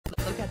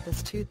at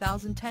this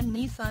 2010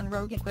 Nissan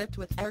Rogue equipped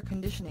with air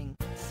conditioning,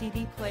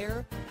 CD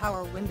player,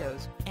 power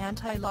windows,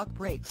 anti-lock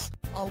brakes,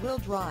 all-wheel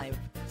drive,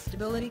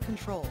 stability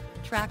control,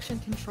 traction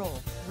control,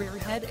 rear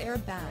head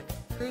airbag,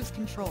 cruise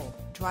control,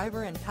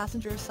 driver and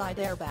passenger side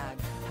airbag,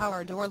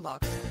 power door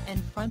locks,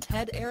 and front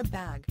head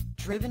airbag.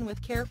 Driven with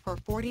care for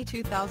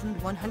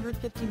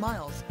 42,150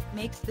 miles,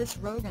 makes this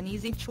Rogue an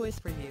easy choice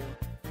for you.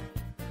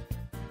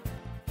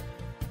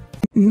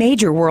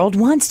 Major World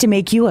wants to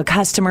make you a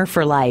customer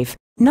for life.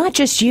 Not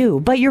just you,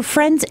 but your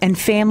friends and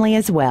family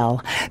as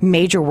well.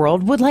 Major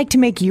World would like to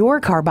make your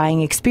car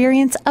buying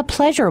experience a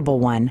pleasurable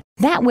one.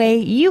 That way,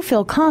 you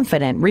feel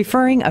confident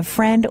referring a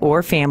friend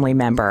or family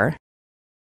member.